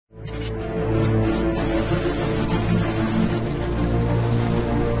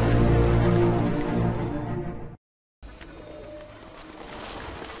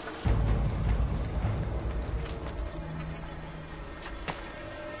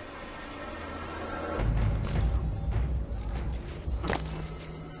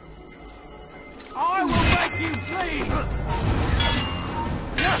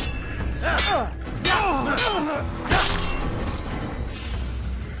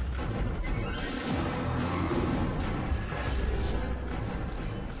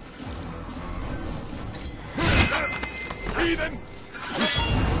me then!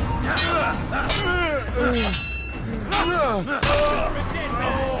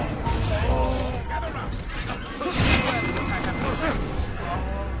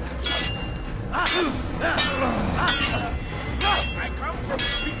 I come from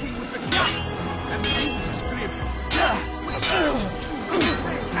speaking with the king, and the news is grim. We shall choose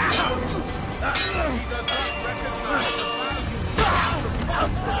our duty. He does not recognize the value.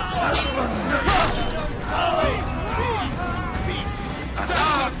 Peace.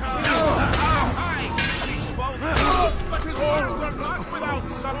 But his words are not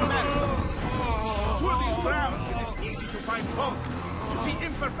without some merit. Toward these grounds, it is easy to find fault, to see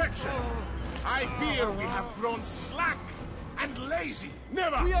imperfection. I fear we have grown slack and lazy.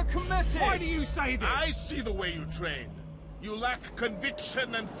 Never! We are committed! Why do you say this? I see the way you train. You lack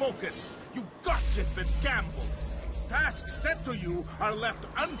conviction and focus. You gossip and gamble. Tasks set to you are left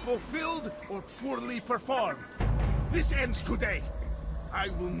unfulfilled or poorly performed. This ends today. I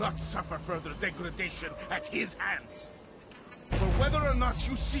will not suffer further degradation at his hands. For whether or not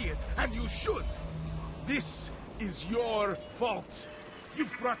you see it, and you should, this is your fault.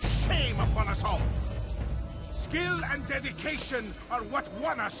 You've brought shame upon us all. Skill and dedication are what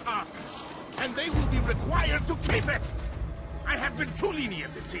won us Ark, and they will be required to keep it. I have been too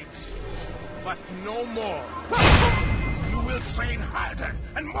lenient, it seems. But no more. You will train harder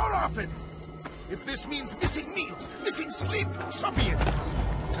and more often. If this means missing meals, missing sleep, so be it.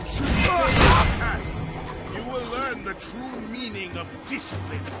 And should you fail these tasks, you will learn the true meaning of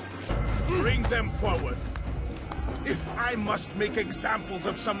discipline. Bring them forward. If I must make examples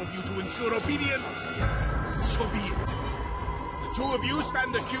of some of you to ensure obedience, so be it. The two of you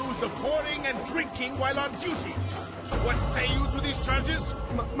stand accused of whoring and drinking while on duty. What say you to these charges?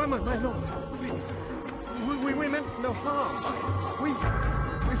 My lord, please. We meant no harm. We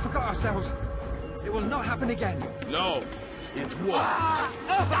forgot ourselves. It will not happen again. No, it won't.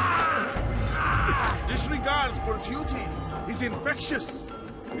 Disregard for duty is infectious.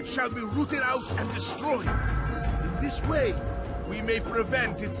 It shall be rooted out and destroyed. In this way, we may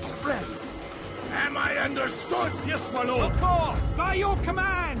prevent its spread. Am I understood? Yes, my lord. Of course! By your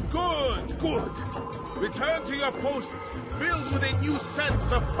command! Good, good. Return to your posts, filled with a new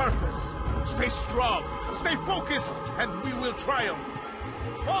sense of purpose. Stay strong, stay focused, and we will triumph.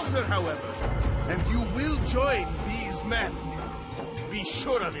 Falter, however, and you will join these men. Be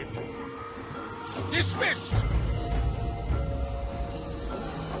sure of it. Dismissed!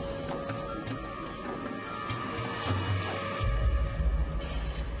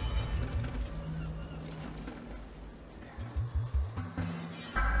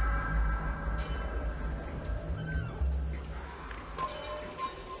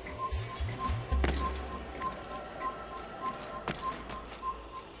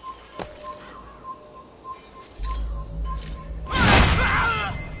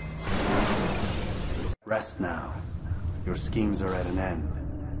 Rest now. Your schemes are at an end.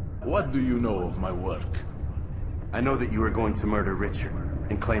 What do you know of my work? I know that you are going to murder Richard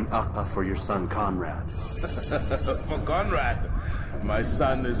and claim Akka for your son Conrad. For Conrad, my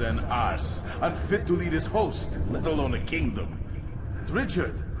son is an arse, unfit to lead his host, let alone a kingdom. And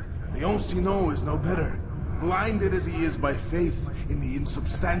Richard, the Ancien is no better, blinded as he is by faith in the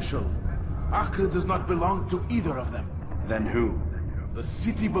insubstantial. Acre does not belong to either of them. Then who? The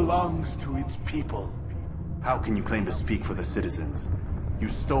city belongs to its people. How can you claim to speak for the citizens? You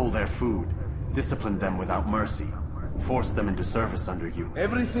stole their food, disciplined them without mercy, forced them into service under you.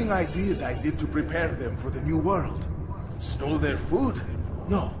 Everything I did to prepare them for the new world. Stole their food?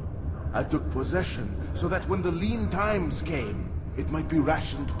 No. I took possession so that when the lean times came, it might be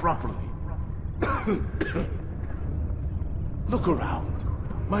rationed properly. Look around.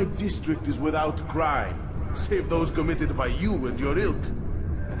 My district is without crime, save those committed by you and your ilk.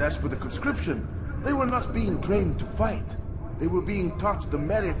 And as for the conscription, they were not being trained to fight. They were being taught the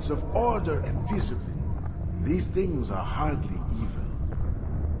merits of order and discipline. These things are hardly evil.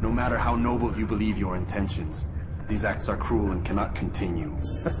 No matter how noble you believe your intentions, these acts are cruel and cannot continue.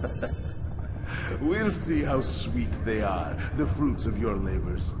 We'll see how sweet they are, the fruits of your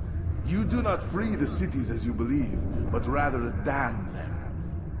labors. You do not free the cities as you believe, but rather damn them.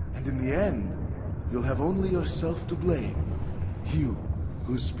 And in the end, you'll have only yourself to blame. You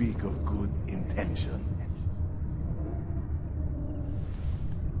who speak of good intentions.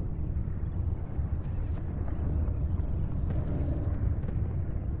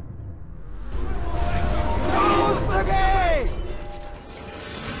 Close the gate!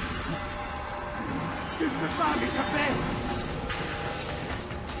 Tu ne peux pas m'échapper!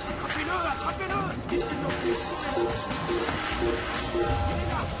 Attrapez-le! Attrapez-le! Suivez-le!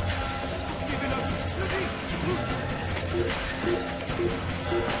 Suivez-le!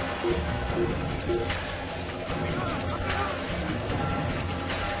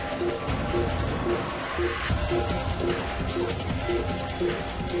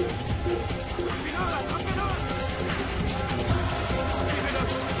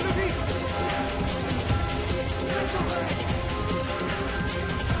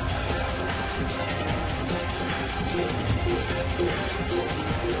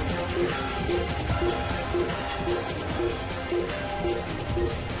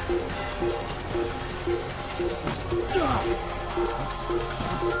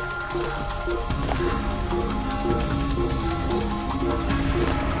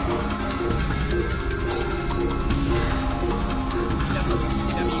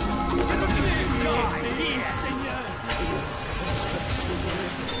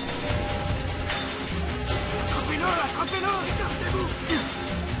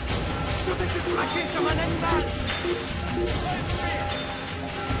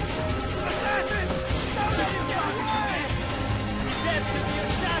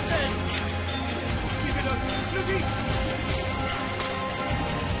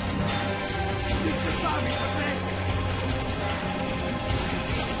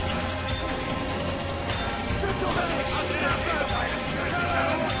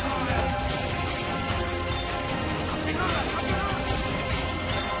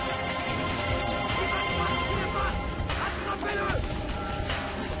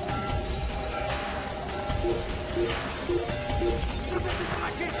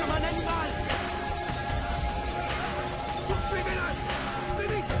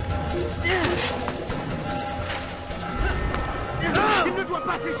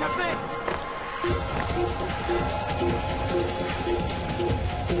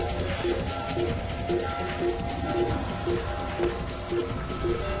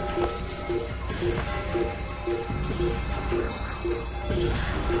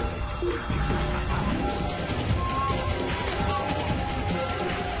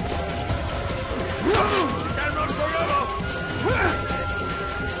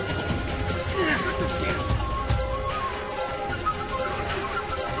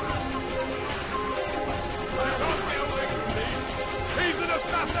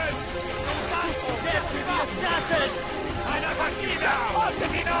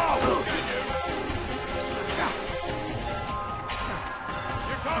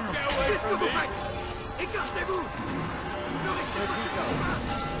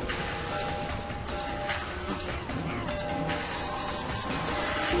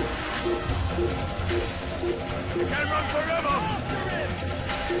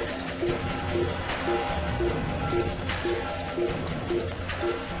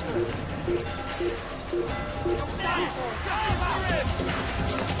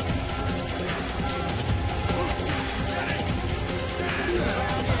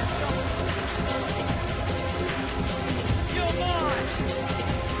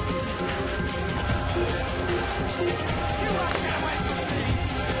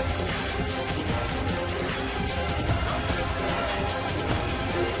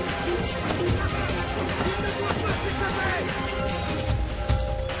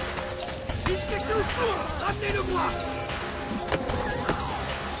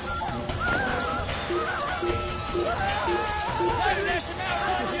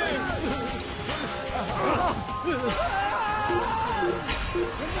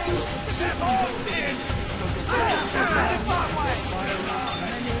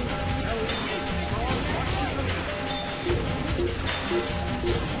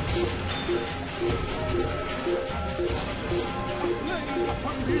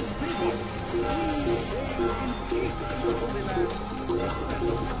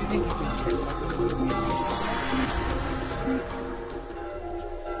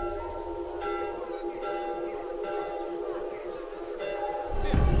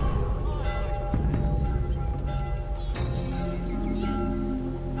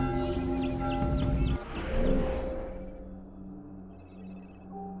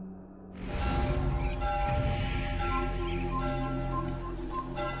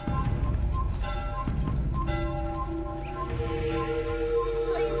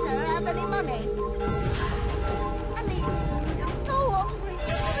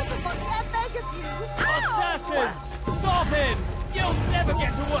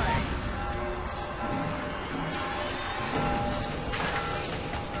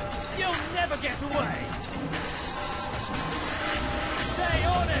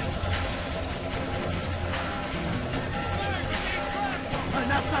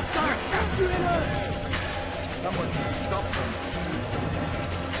 Someone should stop them.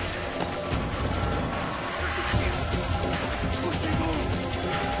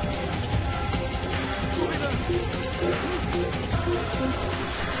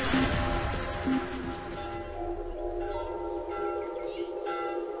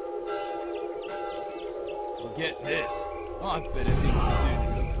 Forget this. I've better things to do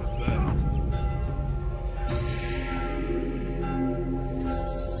than look for birds.